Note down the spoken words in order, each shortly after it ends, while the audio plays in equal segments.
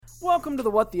Welcome to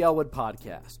the What the Elwood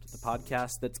podcast, the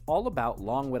podcast that's all about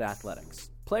Longwood athletics.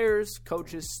 Players,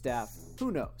 coaches, staff,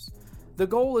 who knows? The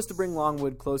goal is to bring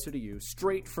Longwood closer to you,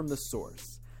 straight from the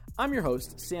source. I'm your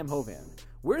host, Sam Hovan.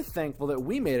 We're thankful that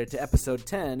we made it to episode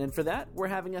 10, and for that, we're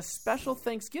having a special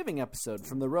Thanksgiving episode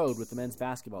from the road with the men's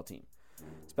basketball team.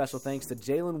 Special thanks to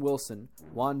Jalen Wilson,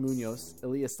 Juan Munoz,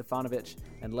 Elias Stefanovic,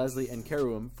 and Leslie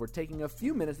Nkeruim for taking a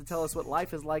few minutes to tell us what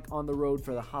life is like on the road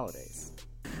for the holidays.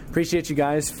 Appreciate you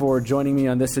guys for joining me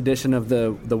on this edition of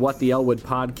the What the Elwood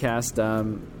podcast.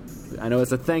 I know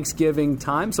it's a Thanksgiving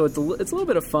time, so it's a little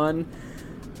bit of fun.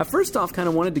 I first off kind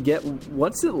of wanted to get,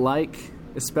 what's it like,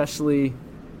 especially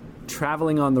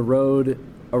traveling on the road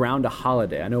around a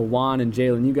holiday? I know Juan and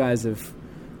Jalen, you guys have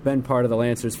been part of the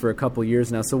Lancers for a couple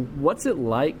years now, so what's it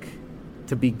like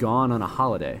to be gone on a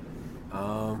holiday?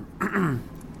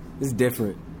 It's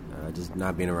different, just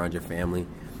not being around your family.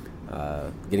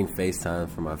 Getting FaceTime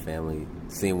from my family,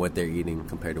 seeing what they're eating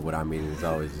compared to what I'm eating is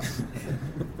always just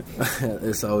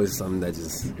it's always something that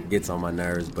just gets on my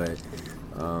nerves. But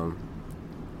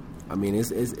I mean,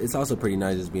 it's also pretty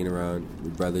nice just being around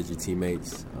your brothers, your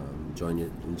teammates,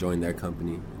 enjoying their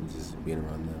company, and just being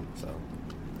around them. So.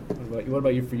 What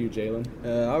about you? For you, Jalen?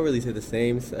 I'll really say the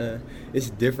same. It's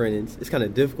different. It's kind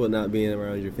of difficult not being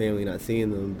around your family, not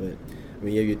seeing them. But I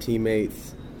mean, you have your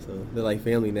teammates. So they're like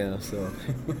family now. So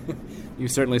you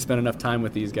certainly spent enough time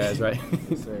with these guys, right?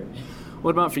 Sir. What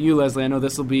about for you, Leslie? I know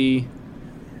this will be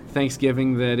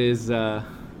Thanksgiving that is not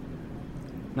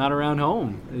around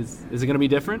home. Is it going to be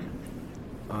different?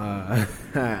 Yeah,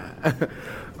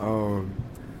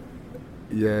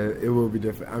 it will be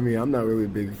different. I mean, I'm not really a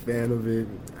big fan of it.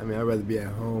 I mean, I'd rather be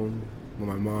at home with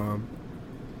my mom,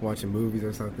 watching movies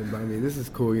or something. But I mean, this is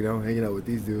cool, hanging out with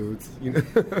these dudes, I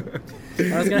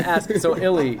was going to ask, so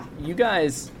Illy, you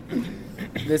guys,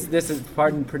 this is,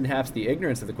 pardon perhaps the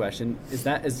ignorance of the question, is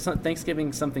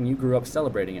Thanksgiving something you grew up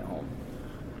celebrating at home?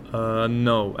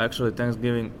 No, actually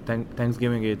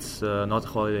Thanksgiving it's not a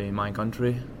holiday in my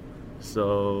country,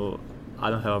 so I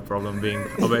don't have a problem being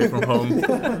away from home.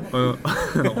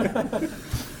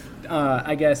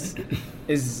 I guess,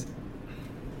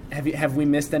 have we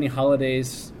missed any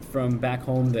holidays from back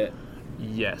home that...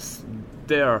 Yes,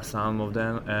 there are some of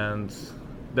them, and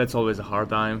that's always a hard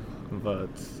time, but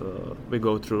we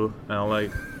go through.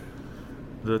 And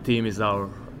the team is our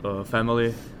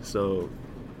family, so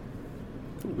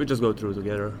we just go through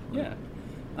together. Yeah.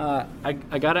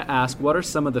 I gotta ask, what are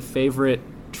some of the favorite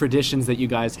traditions that you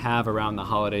guys have around the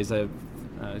holidays?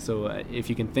 So if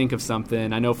you can think of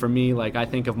something. I know for me, I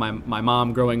think of my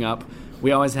mom growing up,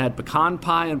 we always had pecan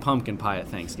pie and pumpkin pie at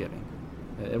Thanksgiving.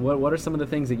 What are some of the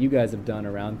things that you guys have done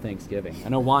around Thanksgiving? I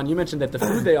know, Juan, you mentioned that the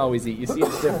food they always eat, you see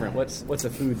it's different. What's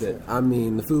a food that... I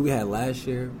mean, the food we had last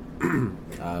year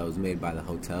was made by the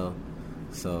hotel.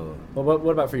 So. Well,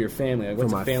 what about for your family?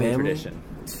 What's a family tradition?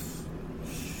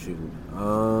 Shoot.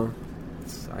 I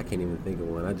can't even think of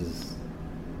one. I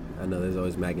know there's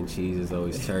always mac and cheese, there's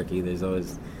always turkey, there's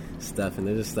always stuff, and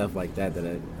there's just stuff like that that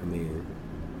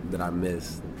I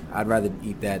miss. I'd rather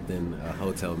eat that than a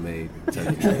hotel-made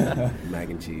turkey mac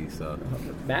and cheese. So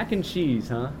mac and cheese,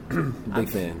 huh?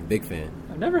 Big fan.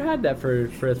 I've never had that for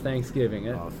a Thanksgiving.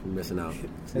 Oh, you're missing out.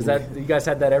 Is that you guys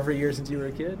had that every year since you were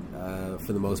a kid?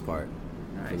 For the most part.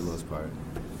 Nice. For the most part.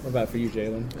 What about for you,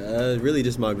 Jalen? Really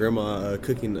just my grandma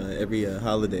cooking every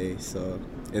holiday. So,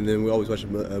 and then we always watch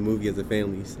a movie as a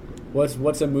family. So.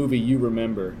 What's a movie you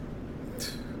remember?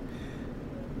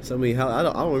 So I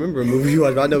don't remember a movie we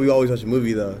watched, but I know we always watch a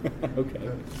movie though. Okay.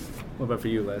 What about for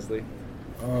you, Leslie?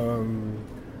 Some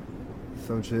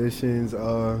traditions.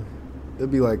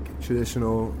 It'd be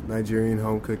traditional Nigerian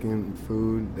home cooking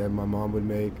food that my mom would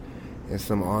make, and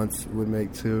some aunts would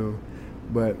make too.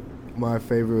 But my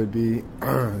favorite would be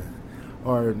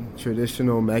our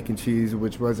traditional mac and cheese,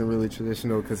 which wasn't really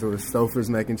traditional because it was Stouffer's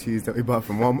mac and cheese that we bought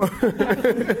from Walmart.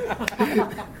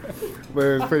 But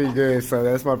it was pretty good, so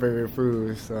that's my favorite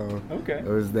food. So okay, it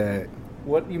was that.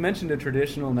 What you mentioned a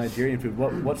traditional Nigerian food.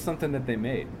 What's something that they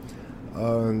made?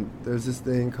 There's this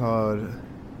thing called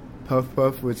puff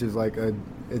puff, which is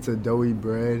it's a doughy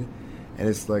bread, and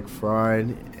it's fried.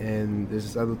 And there's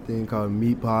this other thing called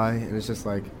meat pie, and it's just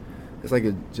it's like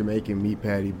a Jamaican meat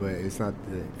patty, but it's not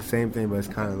the same thing, but it's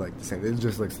kind of the same. It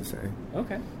just looks the same.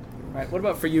 Okay. All right. What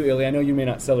about for you, Illy? I know you may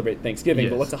not celebrate Thanksgiving,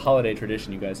 Yes. but what's a holiday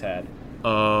tradition you guys had?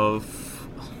 Whole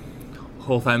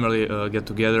family get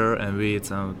together and we eat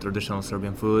some traditional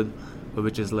Serbian food,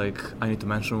 which is I need to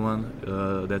mention one.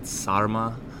 That's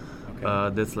sarma.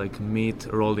 Okay. That's meat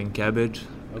rolled in cabbage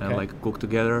and cooked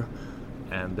together,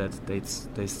 and that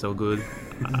tastes so good.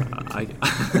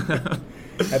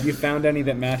 Have you found any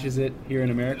that matches it here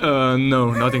in America?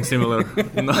 No, nothing similar.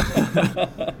 No.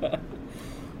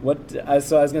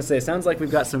 So I was gonna say, it sounds like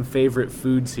we've got some favorite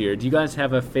foods here. Do you guys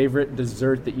have a favorite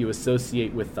dessert that you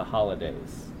associate with the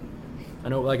holidays? I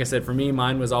know, like I said, for me,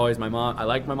 mine was always my mom. I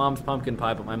like my mom's pumpkin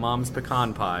pie, but my mom's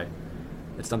pecan pie.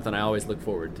 It's something I always look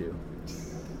forward to.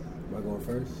 Am I going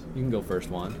first? You can go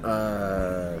first, Juan.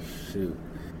 Shoot.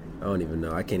 I don't even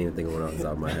know. I can't even think of one off the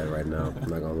top of my head right now. I'm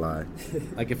not gonna lie.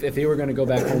 Like if you were gonna go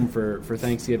back home for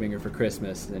Thanksgiving or for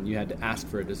Christmas, and you had to ask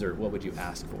for a dessert, what would you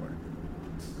ask for?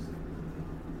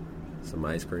 Some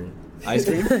ice cream. Ice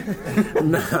cream?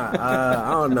 Nah, I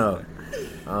don't know.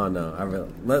 I really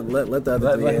let the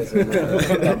other three answer.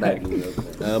 Come back to you.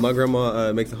 My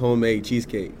grandma makes a homemade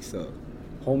cheesecake, so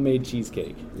Homemade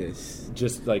cheesecake. yes,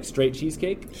 Just like straight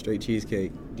cheesecake? straight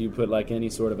cheesecake. Do you put like any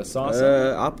sort of a sauce on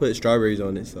it? I'll put strawberries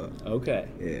on it, so Okay.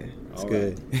 yeah, it's All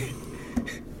good.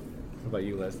 What about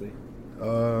you, Leslie?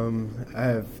 I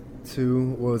have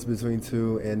two. Well, it's between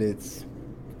two, and it's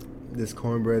this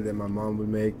cornbread that my mom would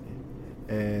make,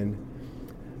 and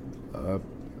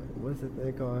what's the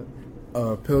thing called?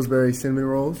 Pillsbury cinnamon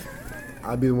rolls.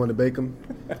 I'd be the one to bake them.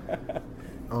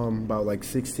 About like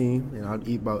 16, and I'd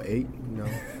eat about 8. You know,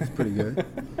 it's pretty good.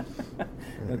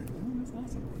 That's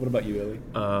awesome. What about you, Illy?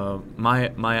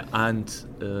 My aunt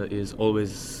is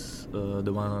always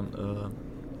the one.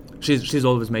 She's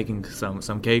always making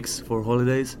some cakes for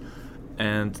holidays,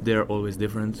 and they're always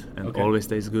different and Okay. always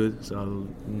taste good. So I'll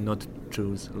not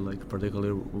choose like a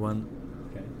particular one.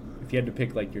 Okay. If you had to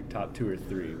pick like your top 2 or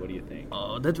 3, what do you think?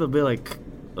 That would be like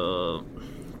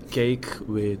cake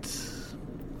with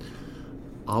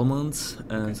almonds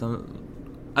and some.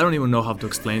 I don't even know how to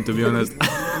explain, to be honest.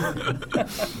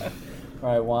 All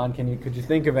right, Juan, could you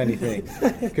think of anything?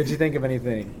 Could you think of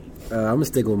anything? I'm gonna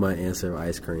stick with my answer of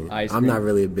ice cream. Ice I'm cream. not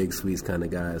really a big sweets kind of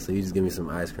guy, so you just give me some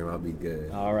ice cream, I'll be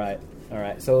good. All right.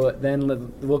 So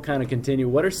then we'll kind of continue.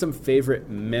 What are some favorite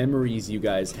memories you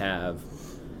guys have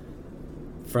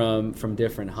from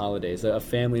different holidays? A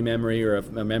family memory or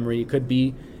a memory. It could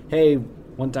be, hey,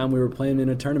 one time we were playing in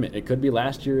a tournament. It could be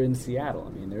last year in Seattle.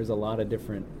 I mean, there's a lot of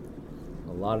different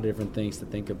things to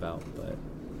think about. But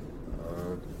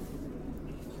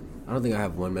I don't think I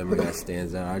have one memory that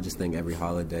stands out. I just think every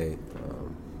holiday,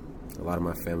 a lot of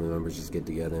my family members just get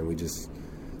together and we just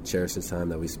cherish the time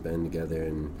that we spend together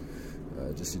and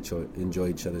just enjoy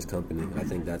each other's company. I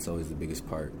think that's always the biggest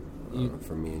part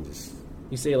for me. And just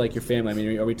you say like your family. I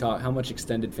mean, are we talking how much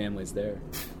extended family is there?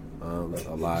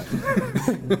 a lot.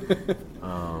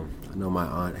 I know my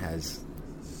aunt has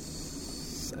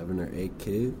 7 or 8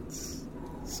 kids,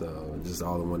 so just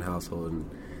all in one household. And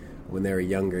when they were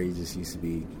younger, it just used to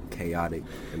be chaotic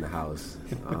in the house.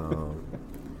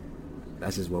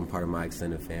 That's just one part of my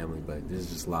extended family, but there's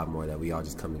just a lot more that we all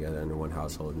just come together under one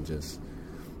household and just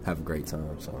have a great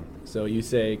time. So you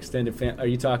say extended family. Are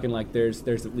you talking like there's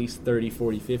at least 30,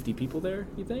 40, 50 people there,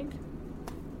 you think?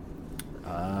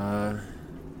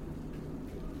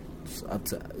 Up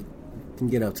to can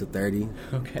get up to 30,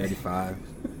 Okay. 35.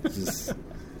 Just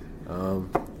I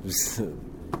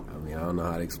mean, I don't know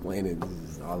how to explain it.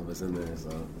 Just all of us in there, so.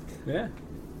 Yeah.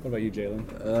 What about you, Jalen?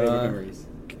 Favorite memories?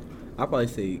 I'll probably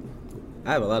say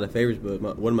I have a lot of favorites, but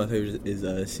one of my favorites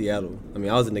is Seattle. I mean,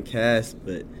 I was in the cast,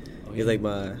 but it's like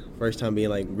my first time being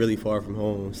like really far from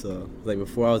home. So like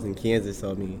before I was in Kansas,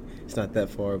 so I mean it's not that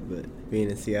far, but being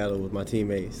in Seattle with my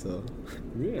teammates, so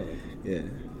Really? yeah.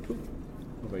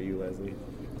 What about you, Leslie?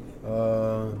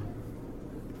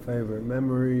 Favorite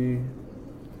memory?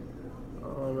 I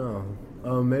don't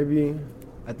know. Maybe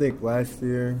I think last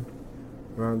year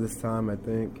around this time, I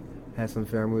think had some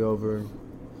family over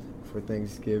for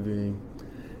Thanksgiving,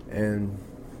 and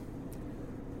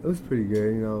it was pretty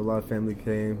good. You know, a lot of family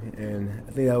came, and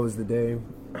I think that was the day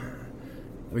I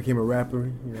became a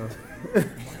rapper. You know,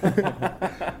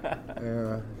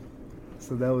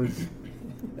 so that was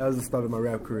the start of my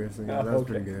rap career. So yeah, that was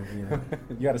pretty good. Yeah.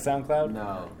 You got a SoundCloud?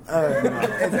 No.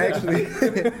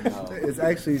 It's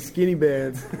actually Skinny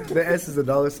Bands. The S is a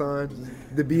 $,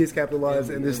 the B is capitalized,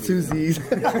 and there's 2 Z's.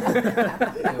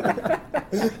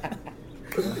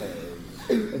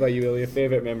 What about you, Ilya?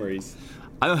 Favorite memories?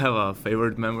 I don't have a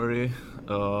favorite memory.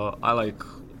 I like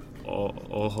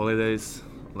all holidays.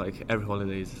 Like every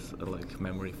holiday is like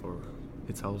memory for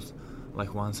itself,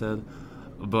 like Juan said.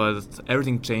 But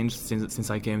everything changed since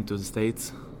I came to the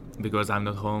States because I'm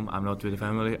not home. I'm not with the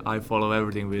family. I follow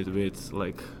everything with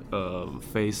like video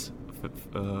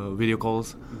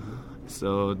calls. Mm-hmm.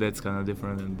 So that's kind of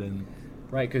different. And then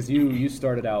Right, because you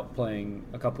started out playing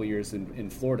a couple years in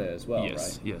Florida as well,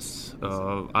 yes, right? yes.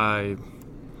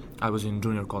 I was in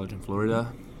junior college in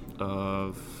Florida,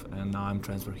 and now I'm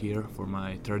transferred here for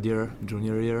my third year,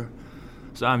 junior year.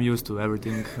 So I'm used to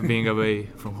everything, being away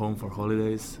from home for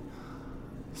holidays.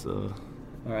 So,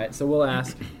 all right. So we'll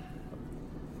ask.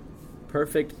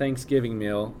 Perfect Thanksgiving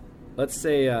meal. Let's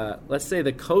say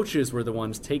the coaches were the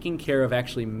ones taking care of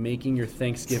actually making your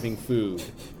Thanksgiving food.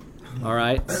 All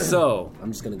right. So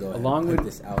I'm just gonna go ahead along and put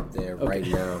with this out there right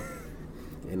now.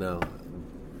 You know,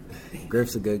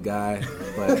 Griff's a good guy,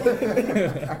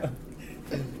 but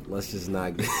let's just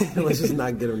not get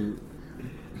him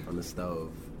on the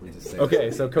stove.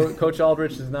 Okay, so Coach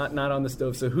Aldrich is not on the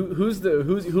stove. So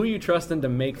who are you trusting to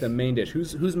make the main dish?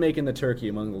 Who's making the turkey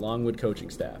among the Longwood coaching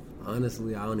staff?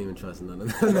 Honestly, I don't even trust none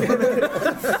of them.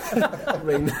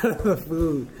 Make none of the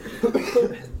food.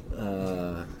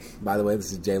 By the way,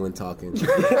 this is Jalen talking.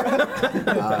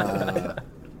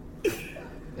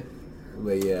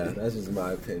 But yeah, that's just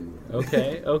my opinion.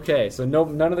 Okay. So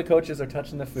none of the coaches are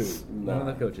touching the food. None of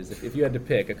the coaches. If you had to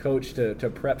pick a coach to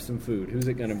prep some food, who's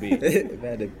it going to be? If I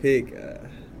had to pick,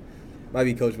 might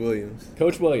be Coach Williams.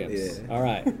 Coach Williams. Yeah. All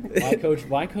right.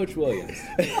 Why Coach Williams?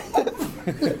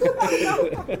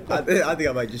 I think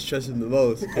I might just trust him the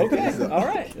most. Okay. So. All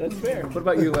right. That's fair. What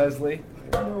about you, Leslie?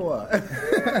 You know what?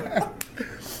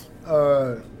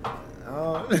 I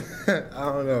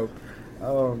don't know.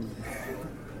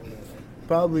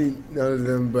 Probably none of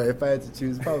them, but if I had to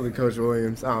choose, probably Coach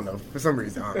Williams. I don't know. For some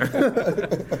reason, I don't know.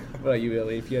 What about you,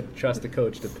 Billy? If you had to trust a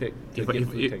coach to pick,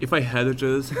 if I had to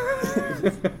choose,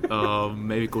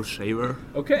 maybe Coach Shaver.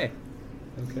 Okay.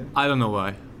 I don't know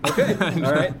why. Okay.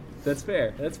 All right. That's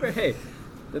fair. Hey,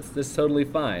 that's totally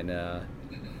fine. Do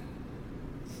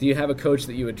you have a coach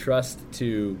that you would trust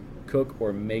to cook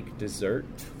or make dessert?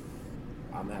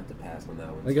 I'm gonna have to pass on that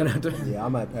one. We're gonna have to. Yeah, I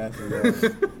might pass on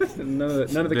that.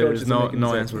 none of the There coaches. is no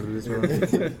dessert. answer to this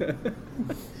one.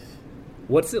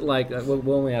 What's it like?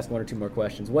 We'll only ask one or two more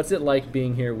questions. What's it like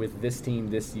being here with this team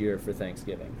this year for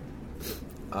Thanksgiving?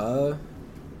 There's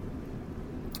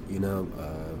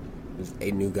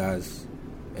 8 new guys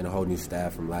and a whole new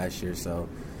staff from last year, so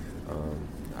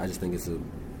I just think it's an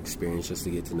experience just to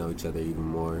get to know each other even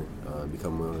more,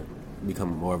 become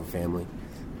more of a family.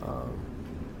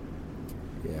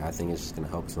 I think it's just going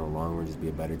to help us in the long run, just be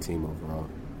a better team overall.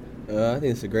 I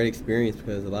think it's a great experience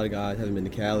because a lot of guys haven't been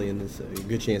to Cali, and it's a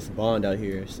good chance to bond out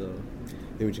here. So I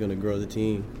think we're just going to grow the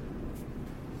team.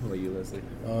 How about you, Leslie?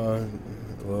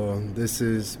 Well, this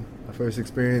is my first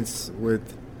experience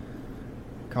with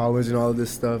college and all of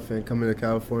this stuff, and coming to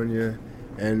California,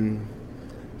 and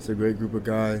it's a great group of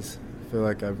guys. I feel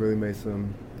like I've really made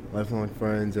some lifelong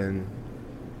friends, and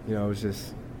it's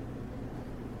just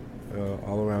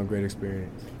all-around great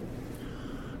experience.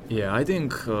 Yeah, I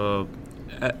think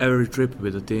every trip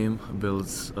with the team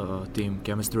builds team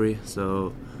chemistry,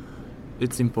 so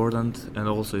it's important, and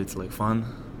also it's like fun.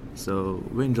 So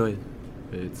we enjoy it.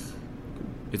 It's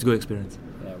a good experience.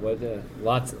 Yeah,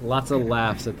 lots of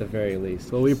laughs at the very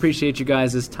least. Well, we appreciate you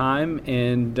guys' time,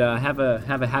 and have a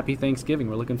happy Thanksgiving.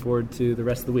 We're looking forward to the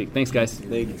rest of the week. Thanks, guys.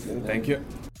 Thank you.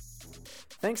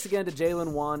 Thanks again to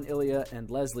Jalen, Juan, Ilya,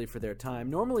 and Leslie for their time.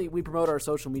 Normally, we promote our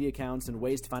social media accounts and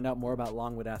ways to find out more about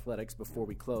Longwood Athletics before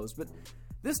we close, but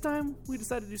this time, we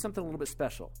decided to do something a little bit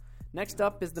special. Next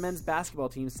up is the men's basketball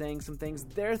team saying some things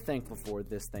they're thankful for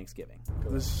this Thanksgiving.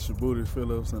 This is Shabuti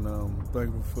Phillips, and I'm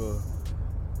thankful for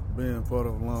being part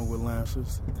of Longwood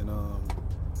Lancers, and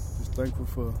just thankful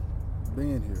for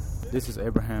being here. This is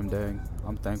Abraham Dang.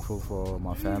 I'm thankful for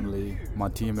my family, my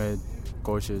teammates,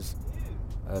 coaches,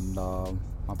 and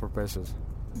my professors.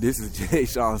 This is Jay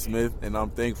Sean Smith, and I'm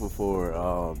thankful for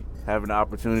having the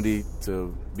opportunity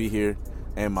to be here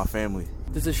and my family.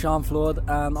 This is Sean Flood,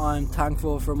 and I'm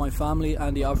thankful for my family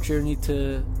and the opportunity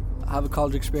to have a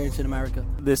college experience in America.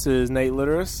 This is Nate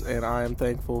Litteris, and I am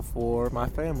thankful for my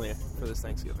family for this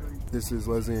Thanksgiving. This is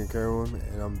Leslie and Carolyn,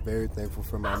 and I'm very thankful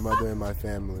for my mother and my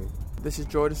family. This is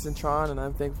Jordan Cintron, and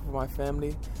I'm thankful for my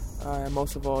family, and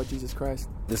most of all, Jesus Christ.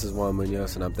 This is Juan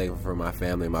Munoz, and I'm thankful for my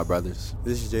family and my brothers.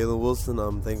 This is Jalen Wilson.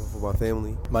 I'm thankful for my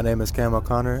family. My name is Cam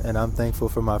O'Connor, and I'm thankful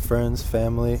for my friends,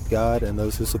 family, God, and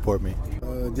those who support me.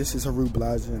 This is Haru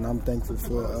Blazer, and I'm thankful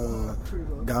for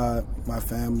God, my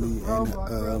family,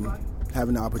 and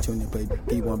having the opportunity to play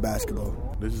D1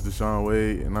 basketball. This is Deshaun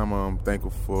Wade, and I'm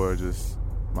thankful for just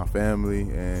my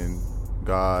family and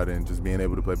God and just being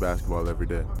able to play basketball every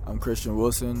day. I'm Christian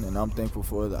Wilson, and I'm thankful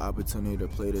for the opportunity to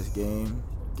play this game,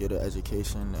 get an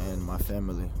education, and my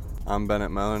family. I'm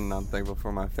Bennett Mellon, and I'm thankful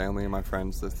for my family and my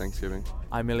friends this Thanksgiving.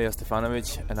 I'm Ilya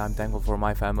Stefanovic, and I'm thankful for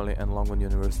my family and Longwood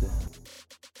University.